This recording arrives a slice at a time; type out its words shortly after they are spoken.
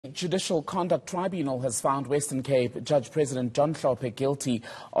Judicial Conduct Tribunal has found Western Cape Judge President John Hlophe guilty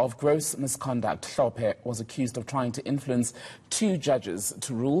of gross misconduct. Hlophe was accused of trying to influence two judges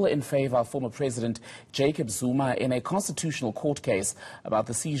to rule in favor of former President Jacob Zuma in a constitutional court case about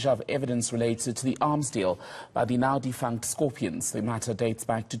the seizure of evidence related to the arms deal by the now defunct Scorpions. The matter dates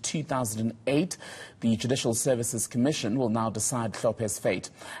back to 2008. The Judicial Services Commission will now decide Hlophe's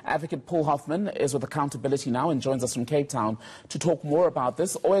fate. Advocate Paul Hoffman is with Accountability Now and joins us from Cape Town to talk more about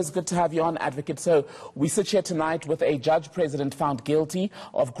this. Always good to have you on, Advocate. So we sit here tonight with a judge president found guilty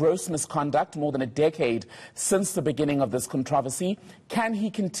of gross misconduct more than a decade since the beginning of this controversy. Can he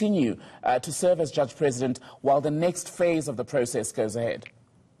continue to serve as judge president while the next phase of the process goes ahead?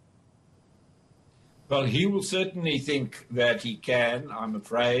 Well, he will certainly think that he can, I'm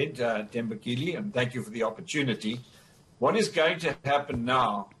afraid, Thembekile, and thank you for the opportunity. What is going to happen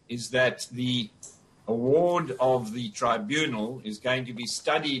now is that the award of the tribunal is going to be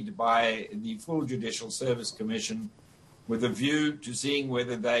studied by the full Judicial Service Commission with a view to seeing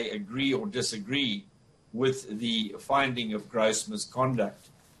whether they agree or disagree with the finding of gross misconduct.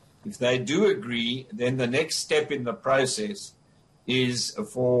 If they do agree, then the next step in the process is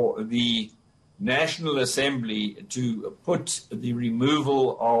for the National Assembly to put the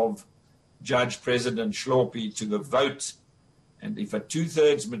removal of Judge President Hlophe to the vote. And if a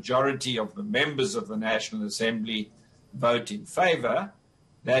two-thirds majority of the members of the National Assembly vote in favor,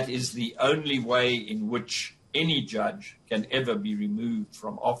 that is the only way in which any judge can ever be removed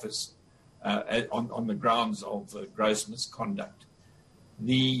from office on the grounds of gross misconduct.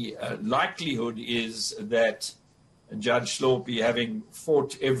 The likelihood is that Judge Hlophe, having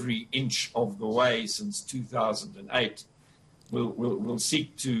fought every inch of the way since 2008, will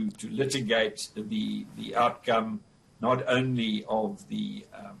seek to litigate the outcome not only of the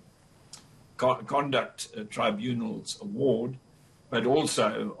Conduct Tribunal's award, but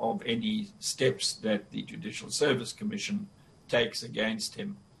also of any steps that the Judicial Service Commission takes against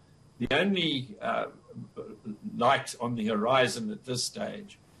him. The only light on the horizon at this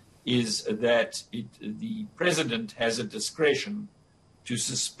stage is that the President has a discretion to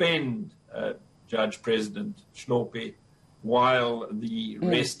suspend Judge President Hlophe while the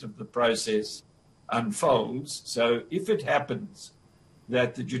rest of the process unfolds. So if it happens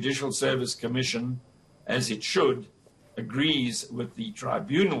that the Judicial Service Commission, as it should, agrees with the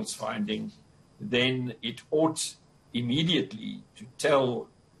tribunal's finding, then it ought immediately to tell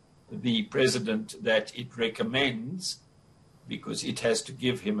the President that it recommends, because it has to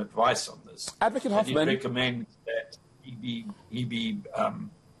give him advice on this. Advocate Hoffman, it recommends that he be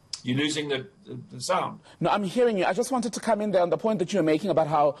you're losing the sound. No, I'm hearing you. I just wanted to come in there on the point that you're making about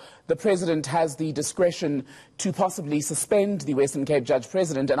how the President has the discretion to possibly suspend the Western Cape Judge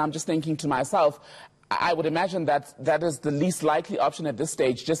President, and I'm just thinking to myself, I would imagine that that is the least likely option at this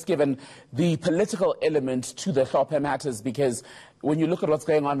stage, just given the political element to the Hlophe matters, because when you look at what's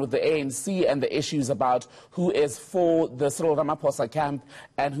going on with the ANC and the issues about who is for the Cyril Ramaphosa camp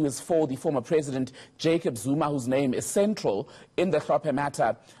and who is for the former President Jacob Zuma, whose name is central in the Hlophe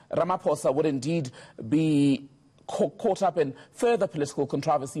matter, Ramaphosa would indeed be caught up in further political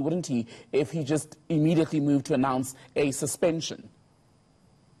controversy, wouldn't he, if he just immediately moved to announce a suspension?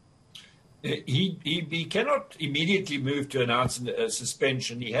 He cannot immediately move to announce a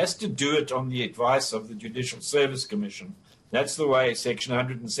suspension. He has to do it on the advice of the Judicial Service Commission. That's the way Section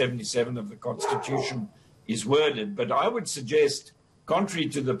 177 of the Constitution is worded. But I would suggest, contrary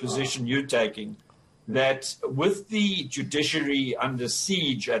to the position you're taking, that with the judiciary under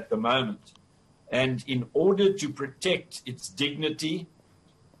siege at the moment, and in order to protect its dignity,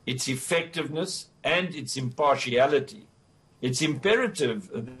 its effectiveness, and its impartiality, it's imperative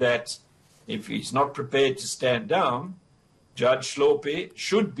that if he's not prepared to stand down, Judge Hlophe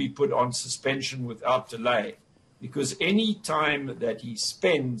should be put on suspension without delay, because any time that he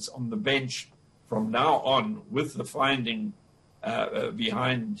spends on the bench from now on with the finding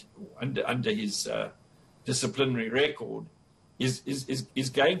under his disciplinary record is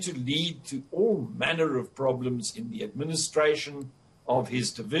going to lead to all manner of problems in the administration of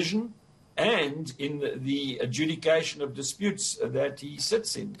his division and in the adjudication of disputes that he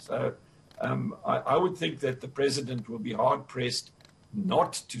sits in. So I would think that the President will be hard-pressed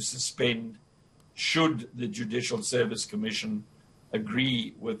not to suspend should the Judicial Service Commission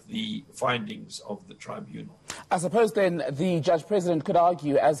agree with the findings of the tribunal. I suppose then the Judge President could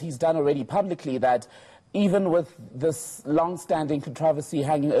argue, as he's done already publicly, that even with this long-standing controversy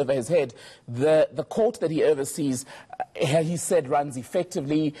hanging over his head, the court that he oversees, he said, runs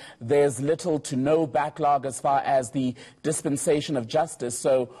effectively. There's little to no backlog as far as the dispensation of justice.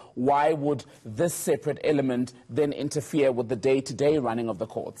 So why would this separate element then interfere with the day-to-day running of the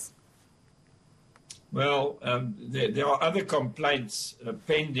courts? Well, there are other complaints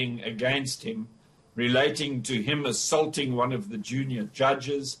pending against him relating to him assaulting one of the junior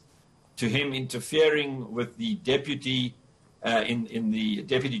judges, to him interfering with the deputy in the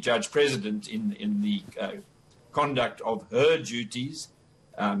deputy judge president in the conduct of her duties,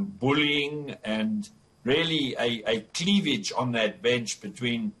 bullying, and really a cleavage on that bench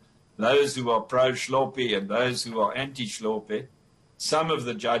between those who are pro-Hlophe and those who are anti-Hlophe. Some of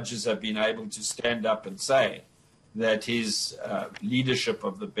the judges have been able to stand up and say that his leadership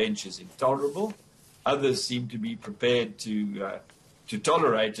of the bench is intolerable. Others seem to be prepared to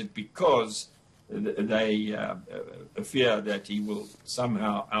tolerate it because they fear that he will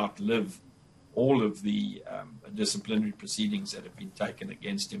somehow outlive all of the disciplinary proceedings that have been taken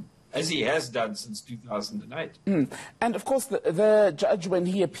against him, as he has done since 2008. And of course, the judge, when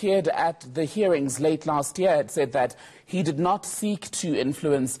he appeared at the hearings late last year, had said that he did not seek to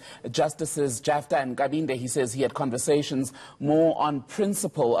influence Justices Jafta and Gabinde. He says he had conversations more on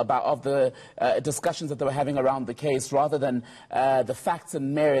principle of the discussions that they were having around the case, rather than the facts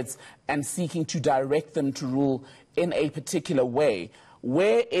and merits, and seeking to direct them to rule in a particular way.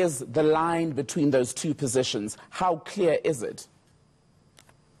 Where is the line between those two positions? How clear is it?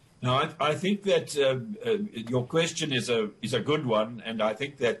 No, I think that your question is a good one, and I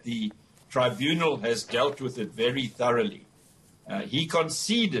think that the tribunal has dealt with it very thoroughly. He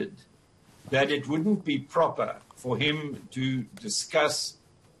conceded that it wouldn't be proper for him to discuss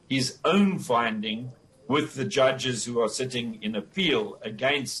his own finding with the judges who are sitting in appeal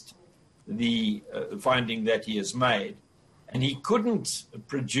against the finding that he has made. And he couldn't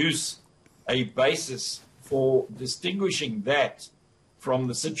produce a basis for distinguishing that from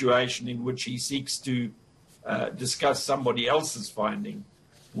the situation in which he seeks to discuss somebody else's finding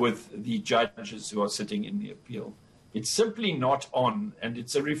with the judges who are sitting in the appeal. It's simply not on, and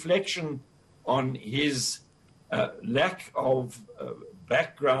it's a reflection on his lack of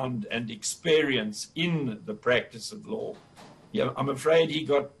background and experience in the practice of law. Yeah, I'm afraid he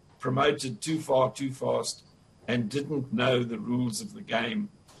got promoted too far, too fast, and didn't know the rules of the game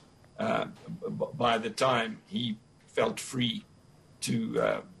by the time he felt free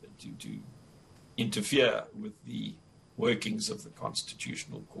to interfere with the workings of the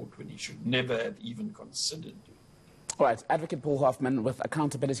Constitutional Court when he should never have even considered. All right, Advocate Paul Hoffman with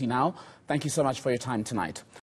Accountability Now, thank you so much for your time tonight.